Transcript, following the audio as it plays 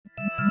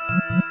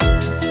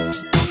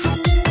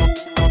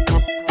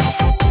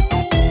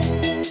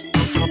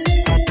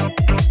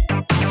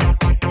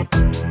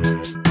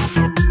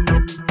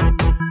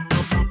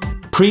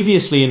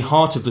Previously in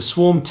Heart of the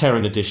Swarm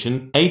Terran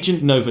Edition,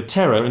 Agent Nova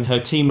Terra and her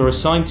team are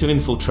assigned to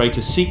infiltrate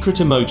a secret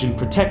Emojan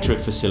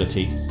Protectorate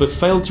facility, but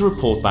failed to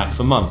report back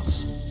for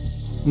months.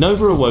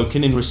 Nova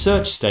awoken in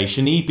Research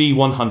Station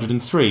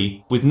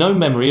EB-103, with no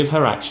memory of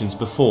her actions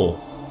before.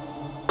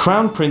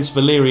 Crown Prince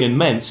Valerian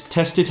Mensk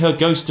tested her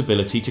ghost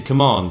ability to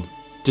command.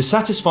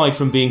 Dissatisfied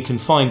from being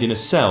confined in a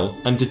cell,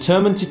 and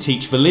determined to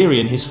teach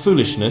Valerian his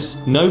foolishness,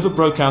 Nova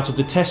broke out of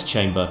the test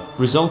chamber,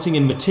 resulting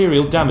in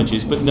material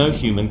damages but no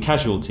human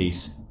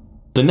casualties.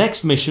 The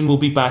next mission will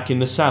be back in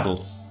the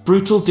saddle.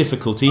 Brutal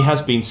difficulty has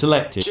been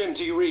selected. Jim,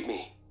 do you read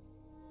me?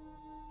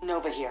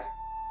 Nova here.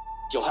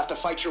 You'll have to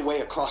fight your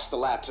way across the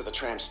lab to the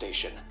tram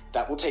station.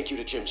 That will take you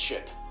to Jim's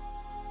ship.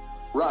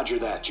 Roger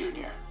that,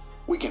 Junior.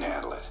 We can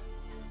handle it.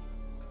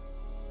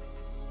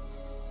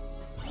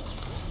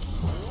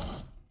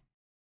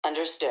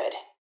 Understood.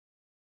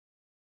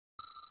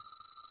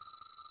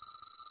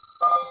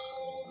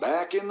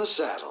 Back in the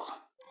saddle.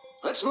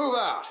 Let's move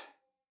out.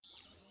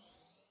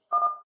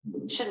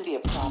 Shouldn't be a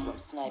problem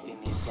sniping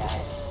these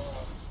guys.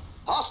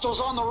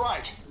 Hostiles on the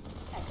right.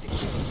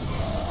 Execute.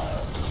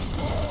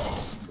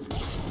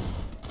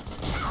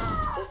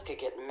 This could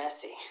get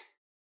messy.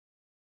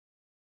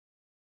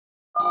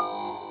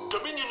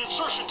 Dominion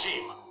insertion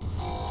team!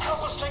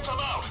 Help us take them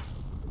out!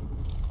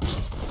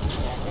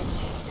 Whatever it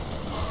takes.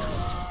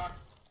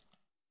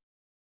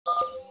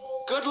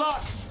 Good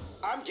luck!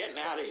 I'm getting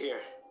out of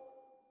here.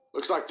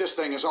 Looks like this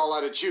thing is all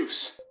out of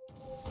juice.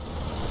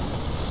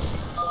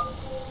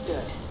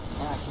 Good.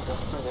 Now I can go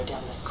further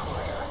down this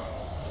corridor.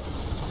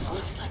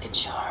 Looks like a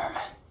charm.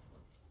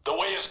 The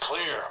way is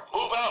clear.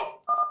 Move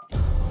out!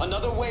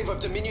 Another wave of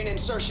Dominion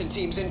insertion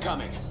teams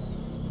incoming.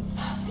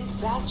 These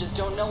bastards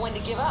don't know when to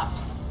give up.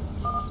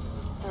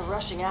 They're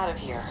rushing out of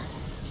here.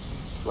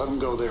 Let them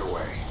go their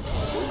way.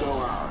 We'll go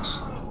ours.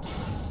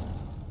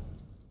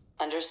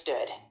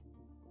 Understood.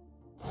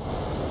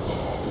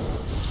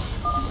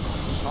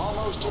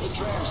 Almost to the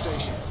tram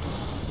station.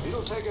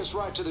 It'll take us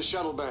right to the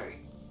shuttle bay.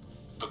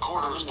 The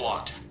corridor is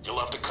blocked. You'll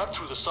have to cut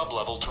through the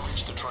sublevel to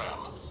reach the tram.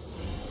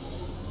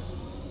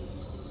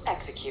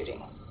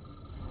 Executing.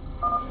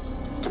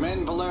 Come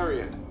in,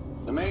 Valerian.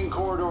 The main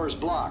corridor is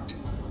blocked.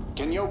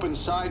 Can you open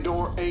side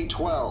door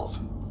A12?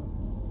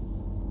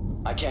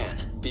 I can.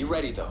 Be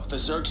ready, though. The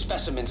Zerg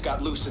specimens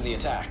got loose in the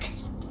attack.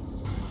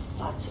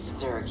 Lots of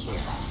Zerg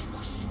here.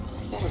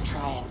 Better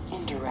try an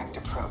indirect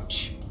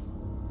approach.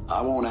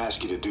 I won't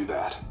ask you to do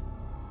that.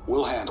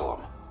 We'll handle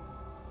them.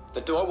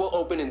 The door will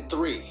open in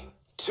 3,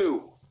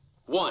 2,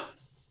 1.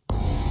 Too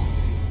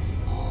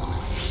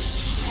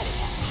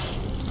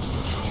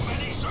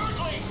many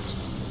Zerglings!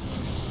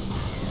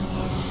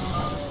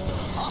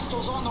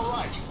 Hostiles on the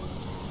right.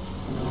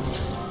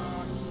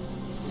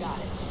 Got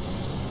it.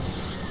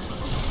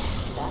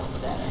 That's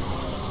better.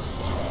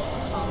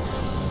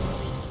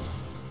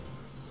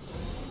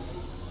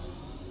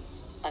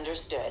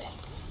 Understood.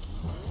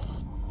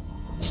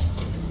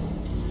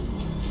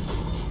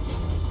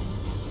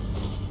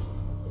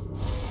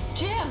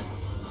 Jim!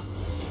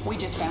 We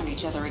just found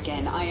each other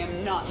again. I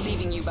am not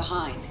leaving you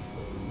behind.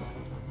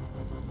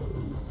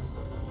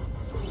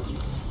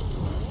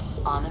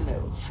 On the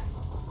move.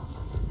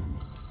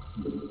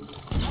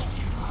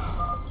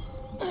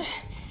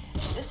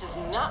 This is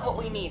not what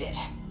we needed.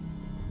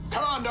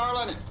 Come on,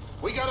 darling.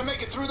 We gotta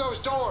make it through those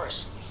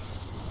doors.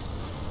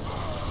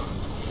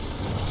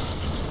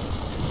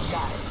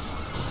 Got it.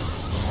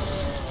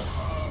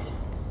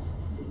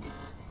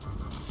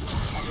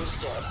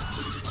 Understood.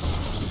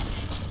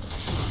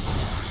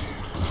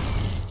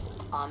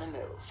 On the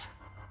move.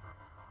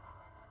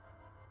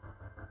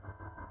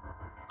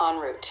 En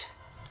route.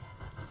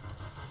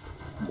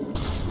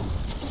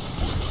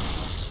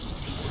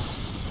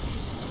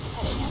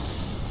 Heading out.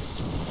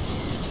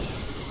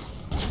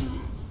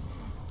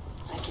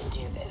 I can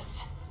do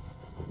this.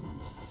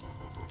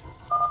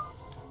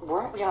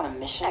 Weren't we on a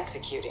mission?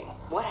 Executing.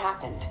 What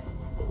happened?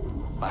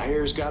 My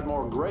hair's got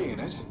more gray in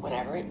it.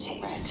 Whatever it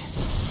takes. Right.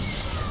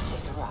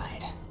 Take a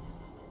ride.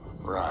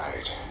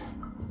 Right.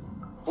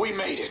 We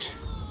made it.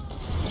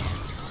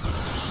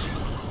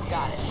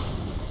 Got it.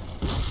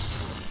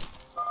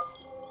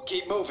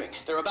 Keep moving.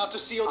 They're about to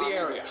seal the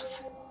area.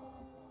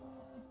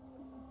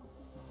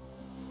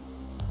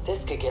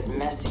 This could get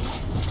messy. En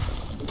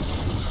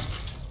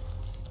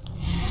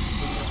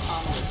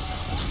route.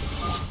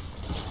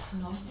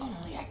 If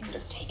only I could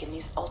have taken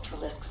these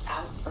Ultralisks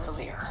out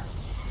earlier.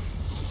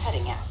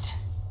 Heading out.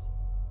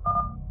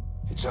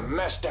 It's a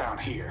mess down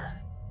here.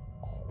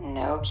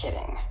 No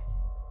kidding.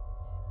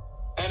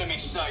 Enemy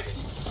sighted.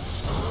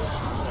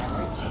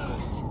 Whatever it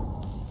takes.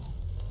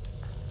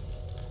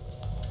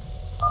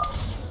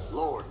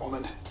 Lord,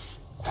 woman.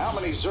 How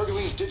many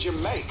Zerglings did you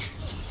make?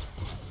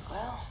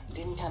 Well, we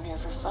didn't come here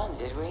for fun,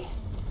 did we?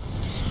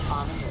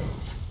 On the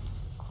move.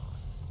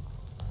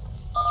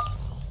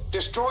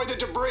 Destroy the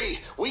debris.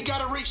 We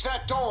gotta reach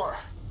that door.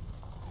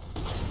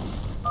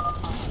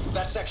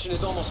 That section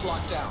is almost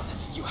locked down.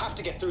 You have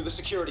to get through the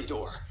security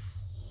door.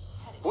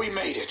 We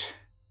made it.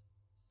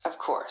 Of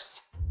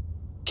course.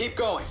 Keep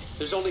going.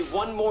 There's only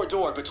one more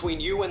door between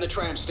you and the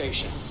tram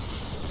station.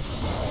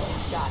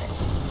 Got it.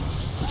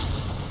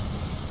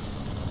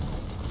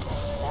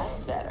 That's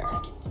better.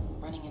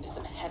 Running into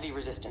some heavy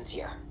resistance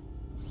here.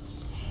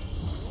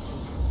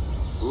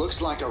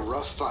 Looks like a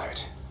rough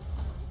fight.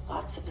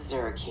 Lots of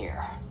Zerg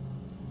here.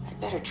 I'd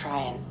better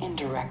try an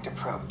indirect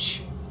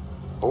approach.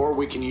 Or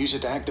we can use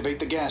it to activate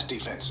the gas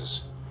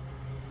defenses.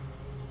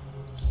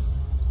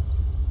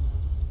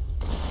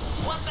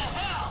 What the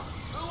hell?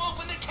 Who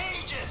opened the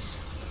cages?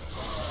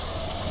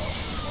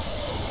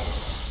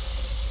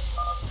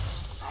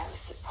 I was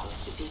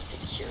supposed to be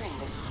securing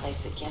this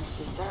place against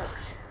the Zerg.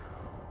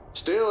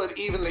 Still at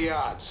even the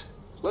odds.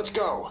 Let's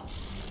go.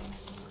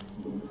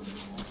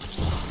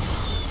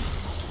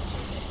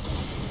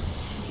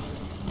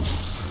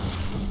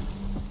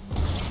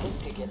 This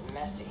could get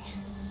messy.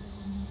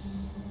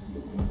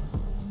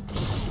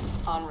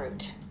 En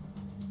route.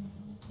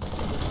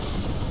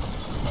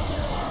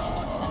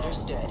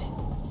 Understood.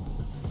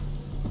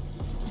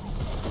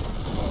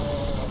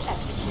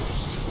 Executed.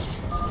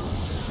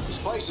 This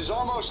place is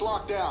almost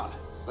locked down.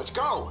 Let's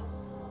go.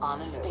 On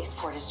the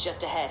spaceport is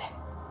just ahead.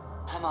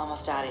 I'm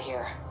almost out of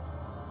here.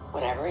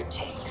 Whatever it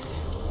takes.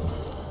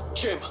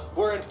 Jim,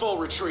 we're in full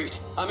retreat.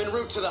 I'm en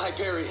route to the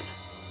Hyperion.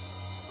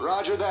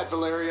 Roger that,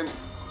 Valerian.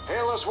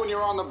 Hail us when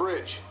you're on the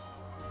bridge.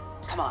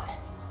 Come on.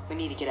 We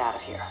need to get out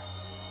of here.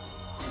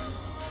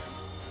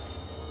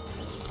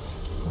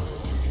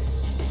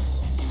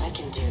 I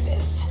can do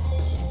this.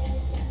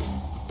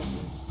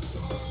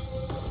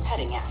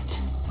 Heading out.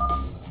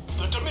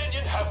 The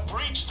Dominion have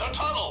breached the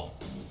tunnel!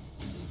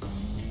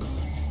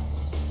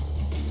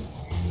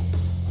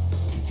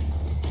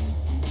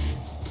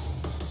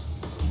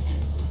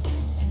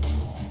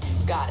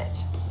 Got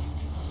it.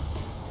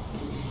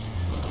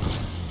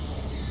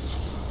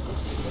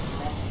 This could get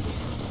messy.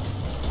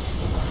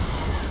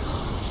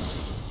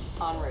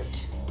 En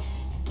route.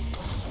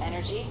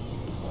 Energy?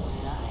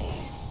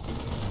 Nice.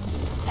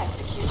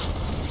 Execute.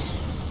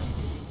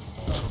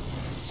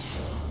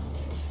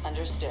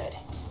 Understood.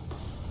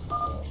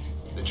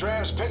 The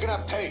tram's picking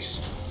up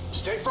pace.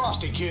 Stay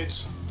frosty,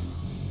 kids.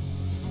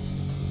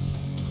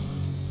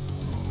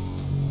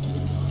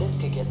 This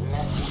could get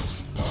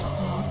messy.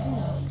 Not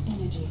enough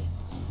energy.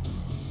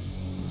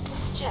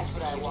 Just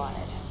what I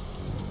wanted.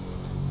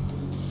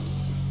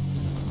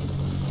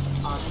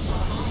 On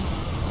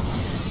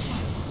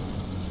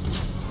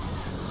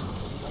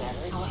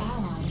whatever it Our takes.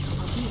 allies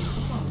are being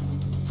attacked.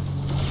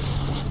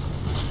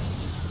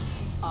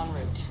 En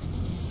route.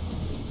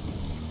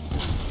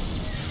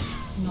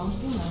 Not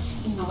enough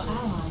energy. Our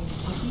allies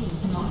are being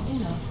not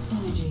enough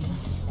energy.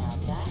 Now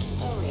back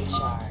into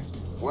recharge.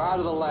 We're out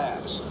of the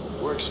labs.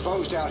 We're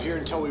exposed out here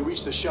until we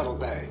reach the shuttle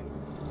bay.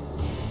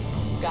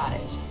 Got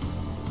it.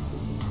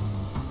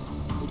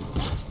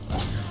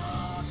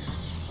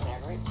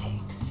 Whatever it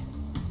takes.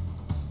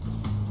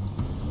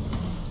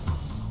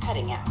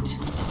 Heading out.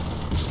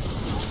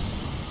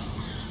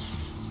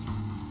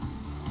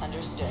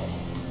 Understood.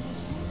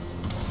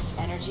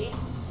 Energy?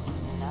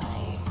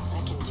 Nice.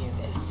 I can do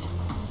this.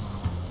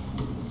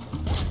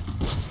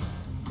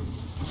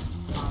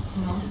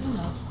 Not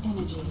enough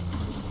energy.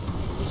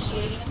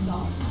 Initiating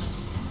assault.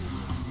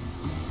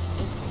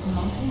 This could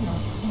Not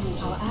enough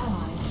energy. Our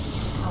allies.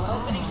 Our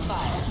Opening allies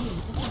fire. are being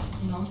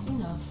attacked. Not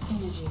enough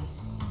energy.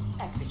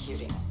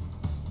 executing.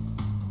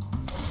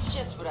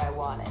 Just what I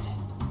wanted.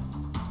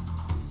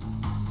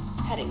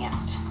 Heading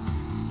out.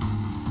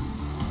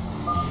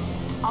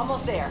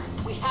 Almost there.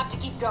 We have to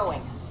keep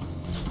going.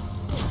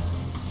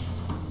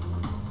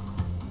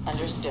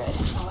 Understood.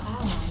 Our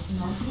allies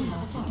not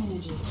enough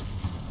energy.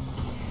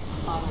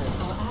 En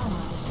route. Our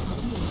allies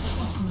are being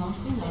attacked. Not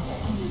enough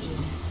energy.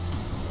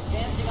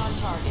 Advancing on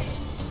target.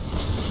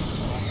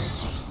 Whatever it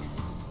takes.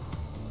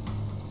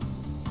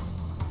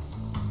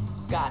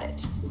 Got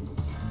it.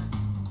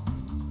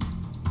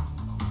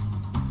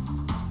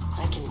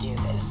 I can do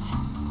this.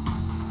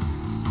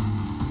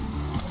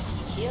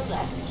 Field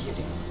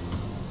executing.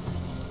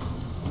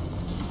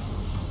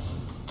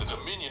 The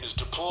Dominion is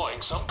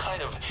deploying some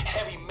kind of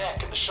heavy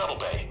mech in the shuttle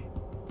bay.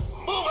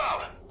 Move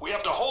out! We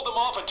have to hold them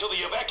off until the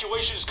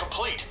evacuation is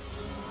complete.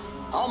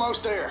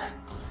 Almost there.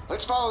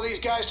 Let's follow these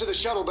guys to the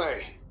shuttle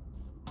bay.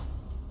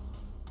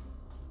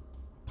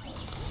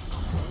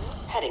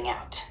 Heading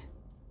out.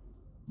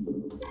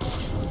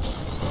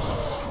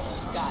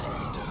 Got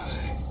it.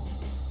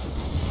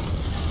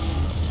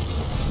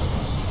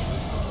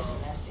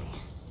 Getting messy.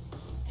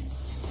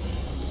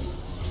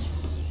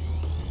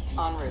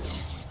 En route.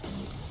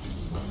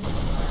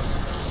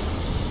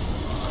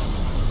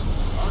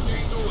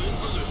 Archangel in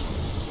position.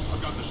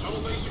 I've got the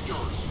shuttle bay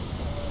secured.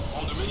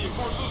 All Dominion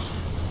forces,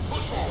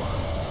 push forward.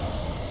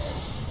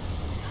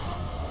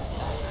 What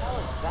the hell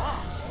is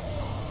that?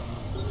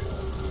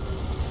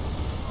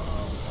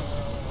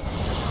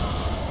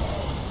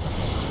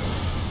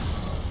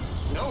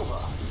 Nova.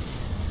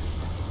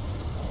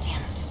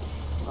 Damn it.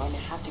 I'm going to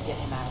have to get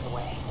him out of the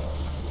way.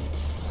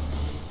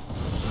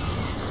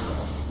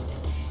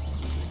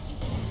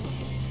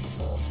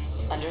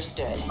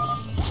 Understood.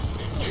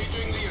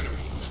 Engaging the enemy.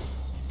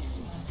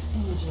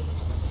 energy.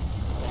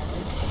 Whatever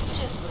it takes.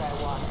 Just what I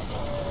wanted.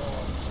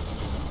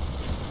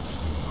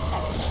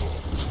 Executed.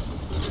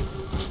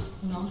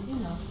 Not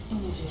enough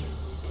energy.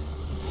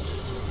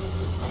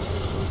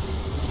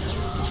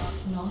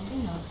 Not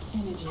enough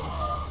energy.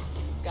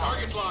 Got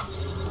Target it. locked.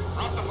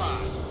 Drop the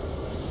pod.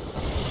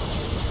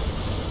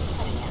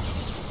 Cutting out.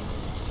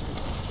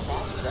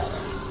 That's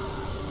better.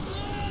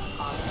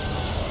 On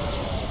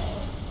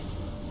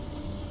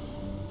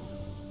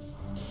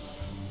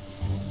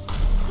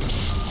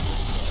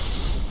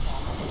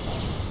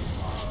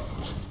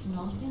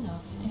Not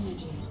enough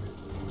energy.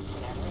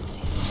 whatever it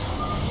takes.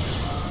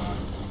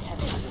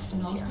 Heavy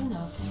resistance Not here.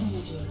 enough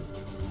energy.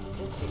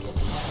 This could get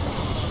some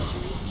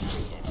injuries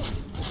treated.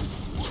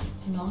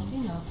 Not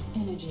enough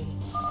energy.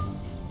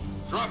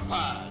 Drop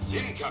pods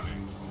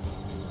incoming.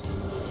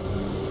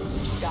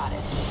 Got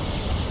it.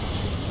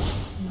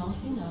 Not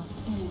enough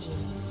energy.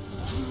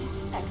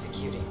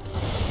 Executing.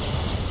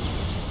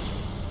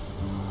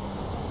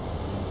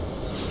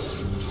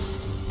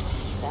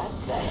 That's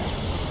better.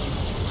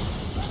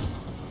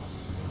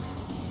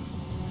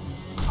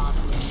 On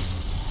the way.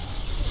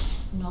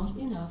 Not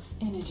enough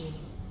energy.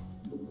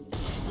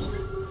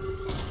 Understood.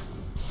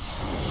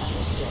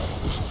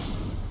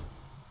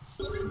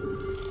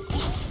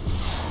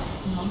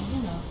 Not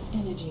enough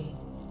energy.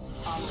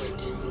 En route.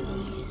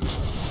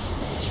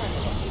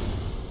 Terminating.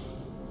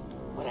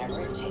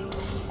 Whatever it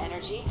takes.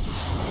 Energy.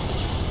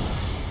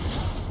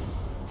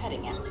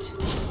 Heading out.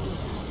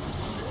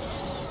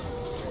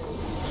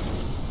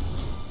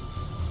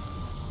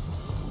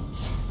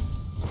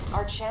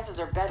 Our chances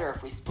are better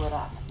if we split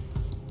up.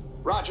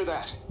 Roger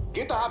that.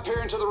 Get the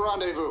Hyperion to the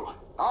rendezvous.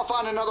 I'll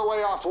find another way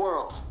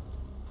off-world.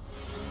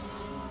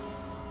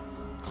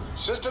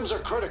 Systems are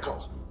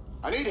critical.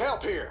 I need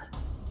help here.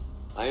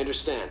 I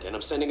understand, and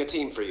I'm sending a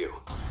team for you.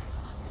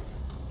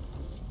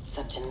 It's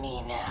up to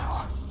me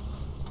now.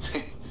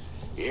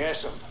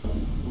 Yes'm.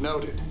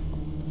 Noted.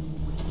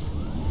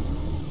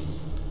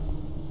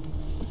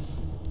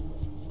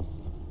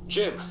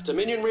 Jim,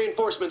 Dominion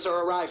reinforcements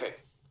are arriving.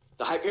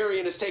 The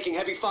Hyperion is taking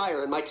heavy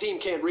fire and my team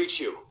can't reach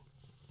you.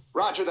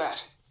 Roger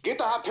that. Get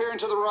the Hyperion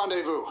to the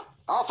rendezvous.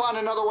 I'll find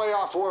another way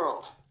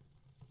off-world.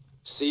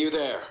 See you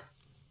there.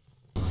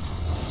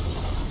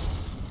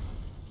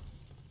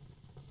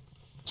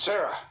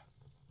 Sarah.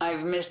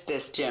 I've missed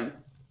this, Jim.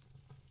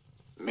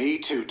 Me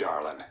too,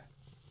 darling.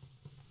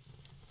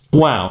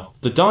 Wow,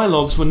 the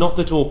dialogues were not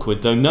that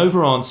awkward though Nova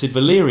answered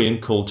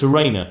Valerian call to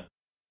Reyna.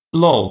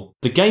 Lol,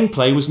 the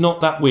gameplay was not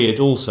that weird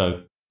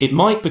also. It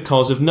might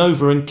because of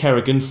Nova and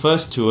Kerrigan's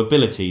first two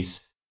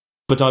abilities.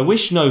 But I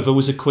wish Nova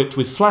was equipped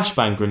with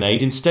flashbang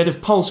grenade instead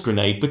of pulse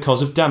grenade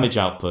because of damage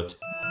output.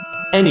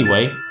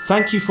 Anyway,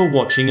 thank you for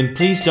watching and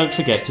please don't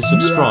forget to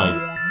subscribe.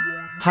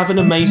 Have an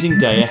amazing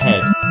day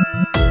ahead.